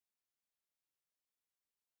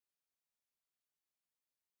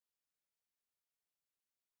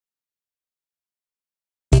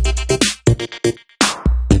This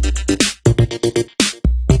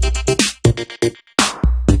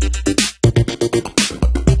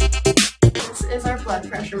is our blood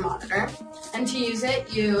pressure monitor, and to use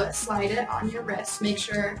it, you slide it on your wrist. Make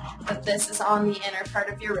sure that this is on the inner part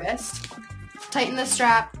of your wrist. Tighten the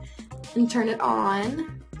strap and turn it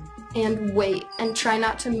on, and wait, and try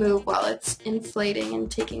not to move while it's inflating and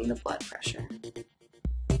taking the blood pressure.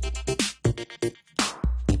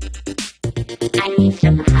 I need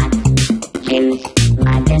some hot juice.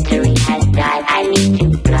 My battery has died. I need to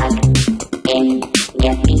plug in.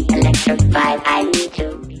 Get me electrified. I need to.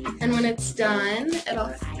 And when it's done,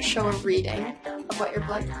 it'll show a reading of what your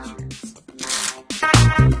blood pressure is.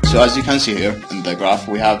 So as you can see here in the graph,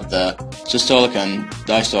 we have the systolic and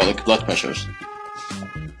diastolic blood pressures.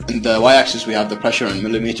 In the y-axis we have the pressure in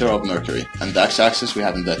millimeter of mercury, and the x-axis we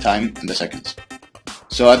have in the time in the seconds.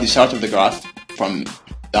 So at the start of the graph, from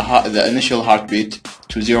the initial heartbeat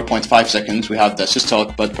to 0.5 seconds, we have the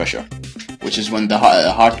systolic blood pressure, which is when the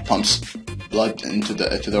heart pumps blood into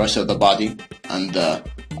the rest of the body, and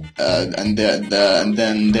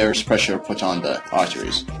then there's pressure put on the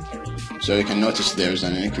arteries. So you can notice there's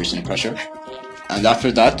an increase in pressure. And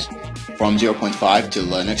after that, from 0.5 till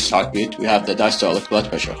the next heartbeat, we have the diastolic blood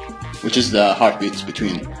pressure, which is the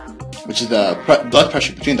blood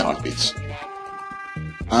pressure between the heartbeats.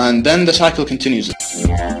 And then the cycle continues.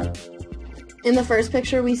 In the first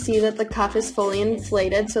picture, we see that the cuff is fully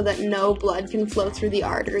inflated so that no blood can flow through the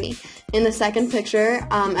artery. In the second picture,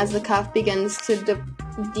 as the cuff begins to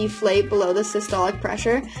deflate below the systolic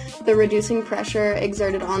pressure, the reducing pressure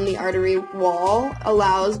exerted on the artery wall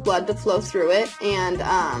allows blood to flow through it and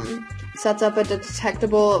sets up a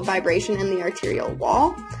detectable vibration in the arterial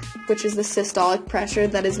wall, which is the systolic pressure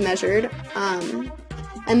that is measured.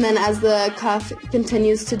 And then as the cuff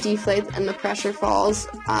continues to deflate and the pressure falls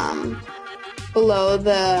below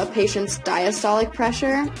the patient's diastolic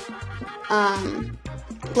pressure,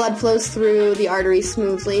 blood flows through the artery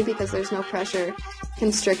smoothly because there's no pressure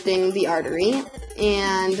constricting the artery,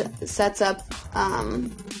 and sets up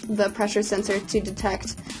the pressure sensor to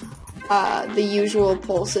detect the usual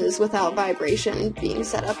pulses without vibration being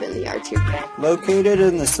set up in the artery. Located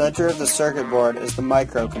in the center of the circuit board is the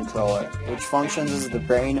microcontroller, which functions as the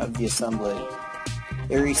brain of the assembly.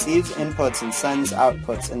 It receives inputs and sends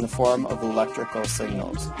outputs in the form of electrical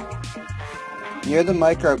signals. Near the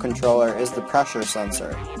microcontroller is the pressure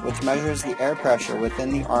sensor, which measures the air pressure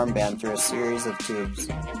within the armband through a series of tubes.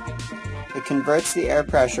 It converts the air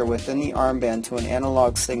pressure within the armband to an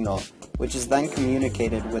analog signal, which is then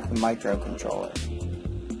communicated with the microcontroller.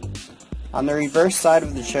 On the reverse side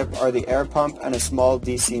of the chip are the air pump and a small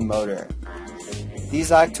DC motor.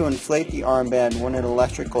 These act to inflate the armband when an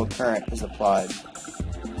electrical current is applied.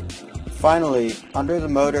 Finally, under the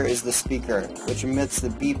motor is the speaker, which emits the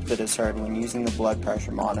beep that is heard when using the blood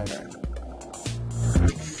pressure monitor.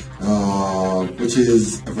 Which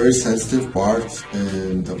is a very sensitive part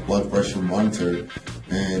in the blood pressure monitor,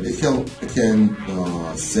 and it can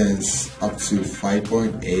sense up to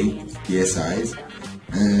 5.8 psi's,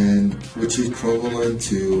 and which is equivalent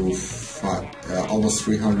to almost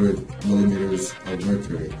 300 millimeters of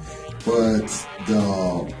mercury. But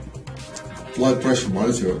the blood pressure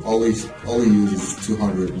monitor only uses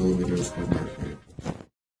 200 millimeters of mercury.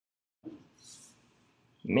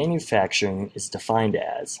 Manufacturing is defined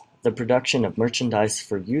as the production of merchandise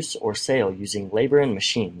for use or sale using labor and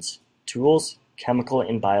machines, tools, chemical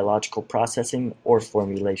and biological processing, or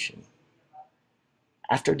formulation.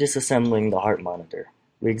 After disassembling the heart monitor,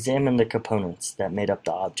 we examined the components that made up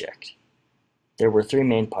the object. There were three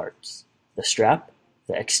main parts: the strap,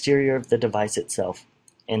 the exterior of the device itself,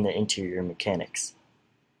 and the interior mechanics.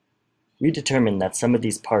 We determined that some of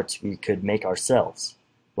these parts we could make ourselves,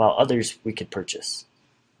 while others we could purchase.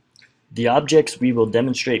 The objects we will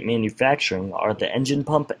demonstrate manufacturing are the engine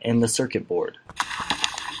pump and the circuit board.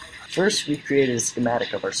 First, we created a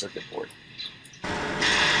schematic of our circuit board.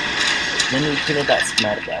 Then we printed that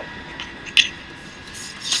schematic out.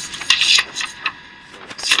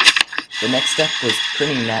 The next step was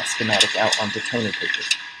printing that schematic out onto toner paper.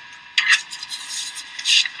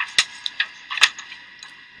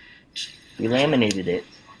 We laminated it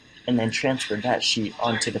and then transferred that sheet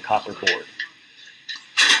onto the copper board.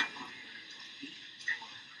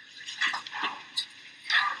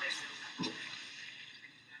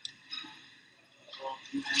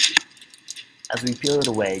 As we peel it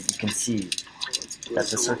away, you can see that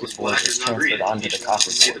the circuit board is transferred onto the copper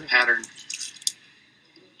board. See the pattern.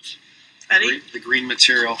 The green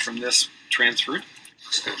material from this transferred.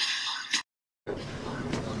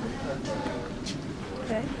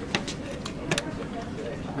 Okay.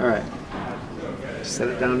 All right. Set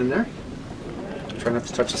it down in there. Try not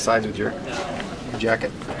to touch the sides with your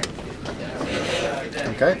jacket.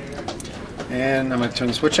 Okay. And I'm going to turn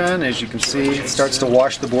the switch on. As you can see, it starts to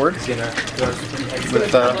wash the board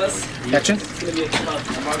with etchant.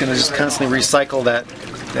 It's going to just constantly recycle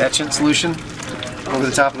the etchant solution over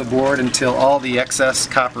the top of the board until all the excess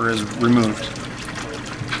copper is removed.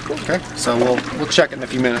 Okay, so we'll check it in a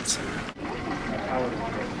few minutes.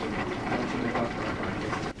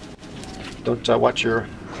 Don't watch your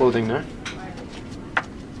clothing there.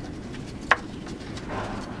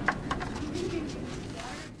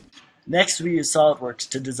 Next, we use SolidWorks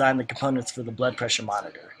to design the components for the blood pressure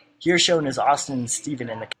monitor. Here shown is Austin and Steven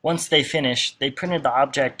in the. Once they finished, they printed the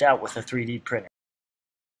object out with a 3D printer.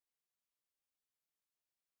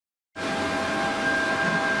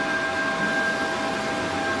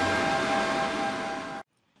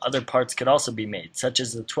 Other parts could also be made, such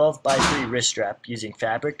as the 12x3 wrist strap using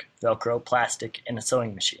fabric, Velcro, plastic, and a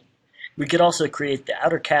sewing machine. We could also create the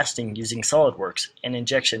outer casting using SolidWorks and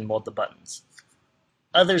injection mold the buttons.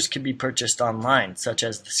 Others could be purchased online, such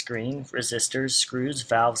as the screen, resistors, screws,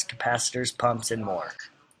 valves, capacitors, pumps, and more.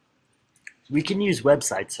 We can use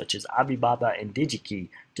websites such as Alibaba and DigiKey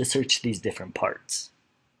to search these different parts.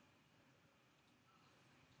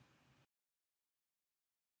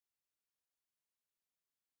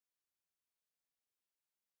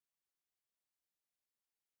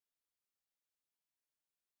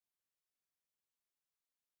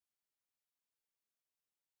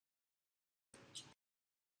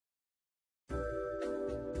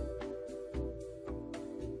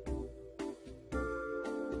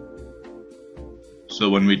 So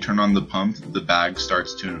when we turn on the pump, the bag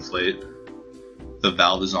starts to inflate. The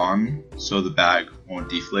valve is on, so the bag won't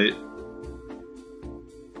deflate.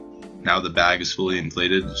 Now the bag is fully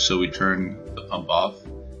inflated, so we turn the pump off,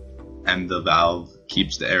 and the valve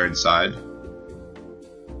keeps the air inside.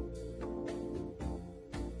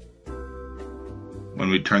 When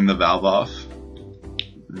we turn the valve off,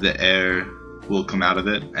 the air will come out of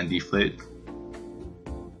it and deflate.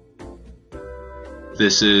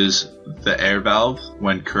 This is the air valve.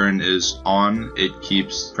 When current is on, it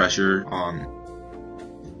keeps pressure on.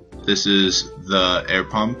 This is the air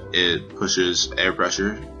pump. It pushes air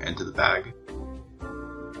pressure into the bag.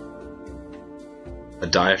 A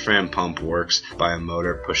diaphragm pump works by a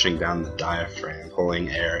motor pushing down the diaphragm, pulling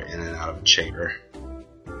air in and out of a chamber.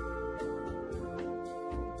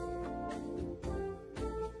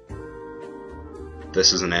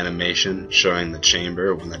 This is an animation showing the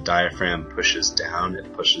chamber. When the diaphragm pushes down,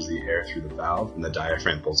 it pushes the air through the valve. When the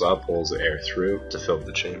diaphragm pulls up, pulls the air through to fill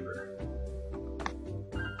the chamber.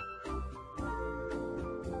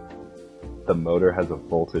 The motor has a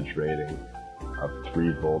voltage rating of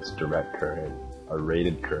 3 volts direct current, a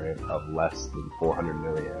rated current of less than 400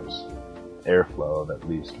 milliamps, airflow of at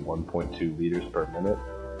least 1.2 liters per minute,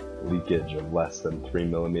 leakage of less than 3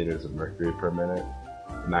 millimeters of mercury per minute,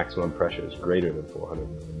 maximum pressure is greater than 400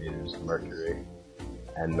 millimeters of mercury,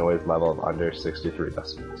 and noise level of under 63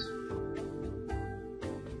 decibels.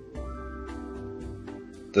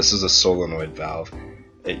 This is a solenoid valve.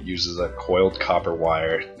 It uses a coiled copper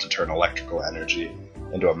wire to turn electrical energy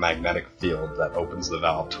into a magnetic field that opens the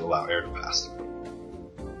valve to allow air to pass through.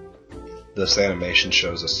 This animation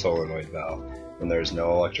shows a solenoid valve. When there is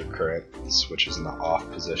no electric current, the switch is in the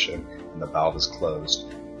off position and the valve is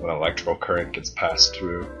closed. When electrical current gets passed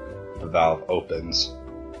through, the valve opens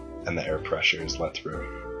and the air pressure is let through.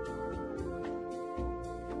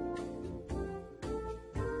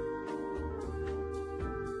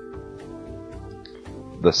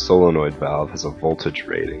 The solenoid valve has a voltage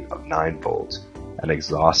rating of 9 volts, an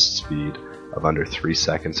exhaust speed of under 3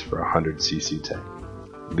 seconds for a 100 cc tank,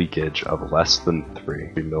 leakage of less than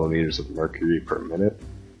 3 millimeters of mercury per minute,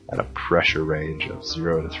 and a pressure range of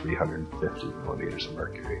 0 to 350 millimeters of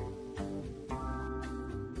mercury.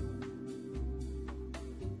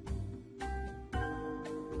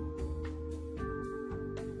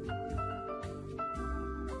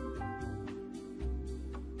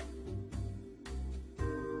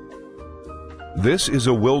 This is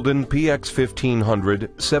a Wilden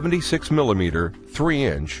PX1500 76mm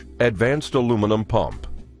 3-inch advanced aluminum pump.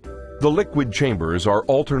 The liquid chambers are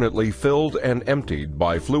alternately filled and emptied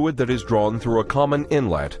by fluid that is drawn through a common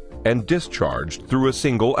inlet and discharged through a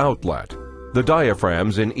single outlet. The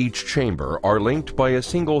diaphragms in each chamber are linked by a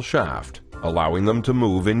single shaft, allowing them to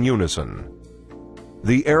move in unison.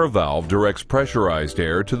 The air valve directs pressurized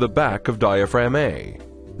air to the back of diaphragm A.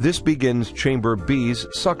 This begins chamber B's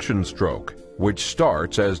suction stroke, which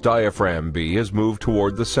starts as diaphragm B is moved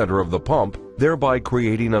toward the center of the pump, thereby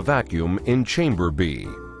creating a vacuum in chamber B.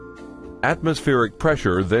 Atmospheric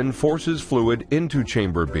pressure then forces fluid into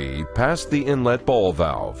chamber B past the inlet ball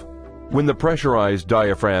valve. When the pressurized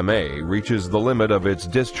diaphragm A reaches the limit of its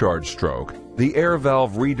discharge stroke, the air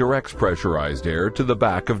valve redirects pressurized air to the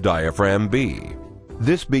back of diaphragm B.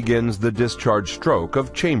 This begins the discharge stroke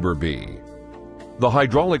of chamber B. The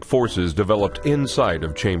hydraulic forces developed inside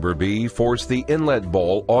of chamber B force the inlet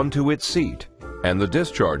ball onto its seat and the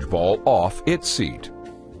discharge ball off its seat.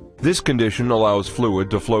 This condition allows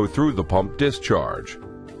fluid to flow through the pump discharge.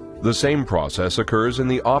 The same process occurs in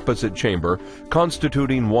the opposite chamber,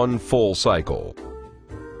 constituting one full cycle.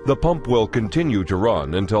 The pump will continue to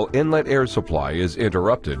run until inlet air supply is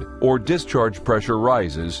interrupted or discharge pressure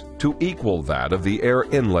rises to equal that of the air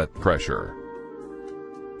inlet pressure.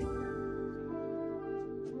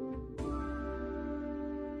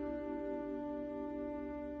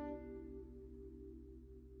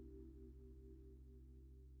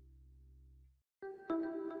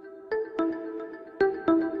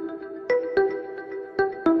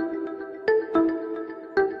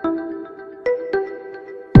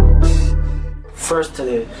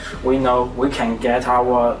 Firstly, we know we can get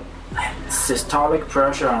our systolic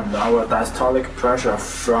pressure and our diastolic pressure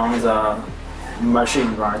from the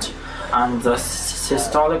machine, right? And the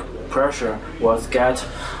systolic pressure was get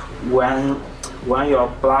when your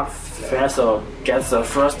blood vessel gets the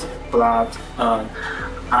first blood,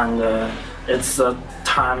 and it's the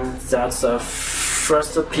time that the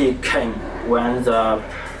first peak came when the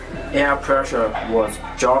air pressure was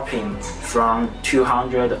dropping from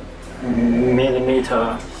 200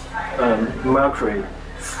 millimeter mercury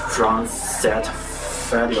from that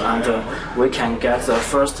value, and we can get the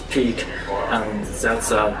first peak, and that's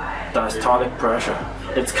the diastolic pressure.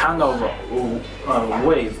 It's kind of a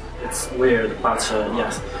wave. It's weird, but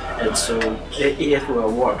yes, it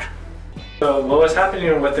will work. So what was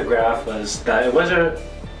happening with the graph was that it wasn't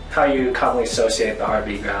how you commonly associate the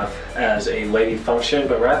heartbeat graph as a wavy function,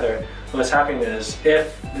 but rather what's happening is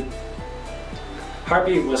if the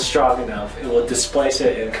heartbeat was strong enough, it will displace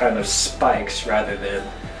it in kind of spikes rather than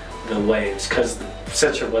the waves, because the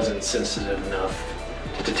sensor wasn't sensitive enough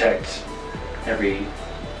to detect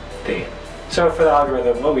everything. So for the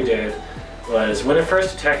algorithm, what we did was when it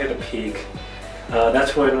first detected a peak,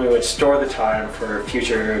 that's when we would store the time for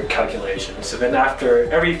future calculations. So then after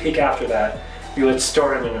every peak after that, we would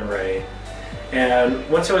store in an array. And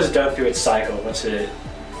once it was done through its cycle, once it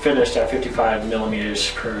finished at 55 millimeters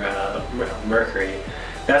per mercury,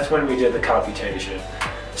 that's when we did the computation.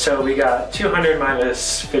 So we got 200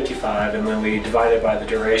 minus 55, and then we divided by the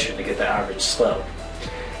duration to get the average slope.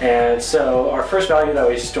 And so our first value that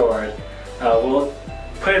we stored, we'll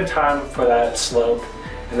put in time for that slope,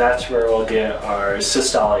 and that's where we'll get our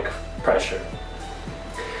systolic pressure.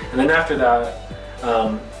 And then after that,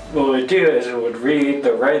 what we would do is we would read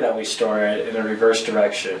the array that we stored in a reverse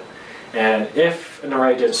direction. And if an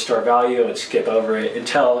array didn't store value, it would skip over it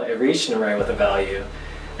until it reached an array with a value.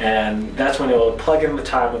 And that's when it will plug in the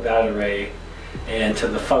time of that array into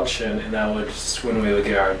the function, and that was when we would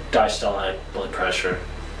get our diastolic blood pressure.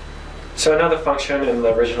 So another function in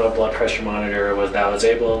the original blood pressure monitor was that I was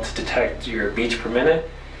able to detect your beats per minute.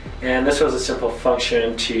 And this was a simple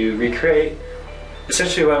function to recreate.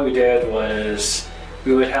 Essentially what we did was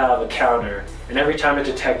we would have a counter, and every time it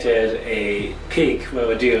detected a peak, what it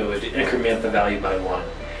would do, it would increment the value by 1.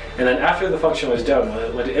 And then after the function was done,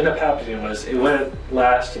 what would end up happening was it wouldn't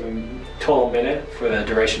last a total minute for the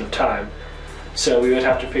duration of time. So we would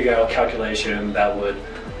have to figure out a calculation that would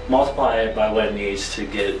multiply it by what it needs to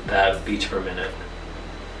get that beats per minute.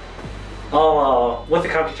 What the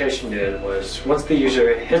computation did was once the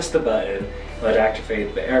user hits the button, it would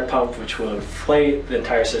activate the air pump, which will inflate the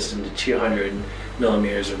entire system to 200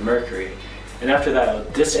 millimeters of mercury. And after that, it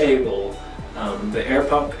will disable the air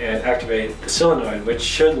pump and activate the solenoid, which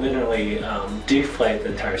should literally deflate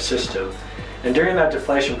the entire system. And during that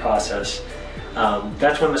deflation process,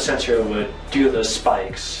 that's when the sensor would do the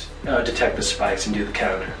spikes, detect the spikes and do the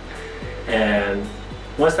counter. And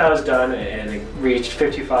once that was done and it reached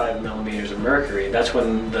 55 millimeters of mercury, that's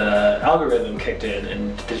when the algorithm kicked in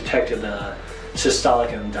and detected the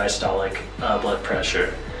systolic and diastolic blood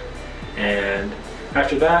pressure. And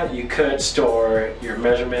after that, you could store your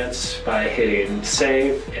measurements by hitting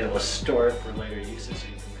save, and it will store it for later.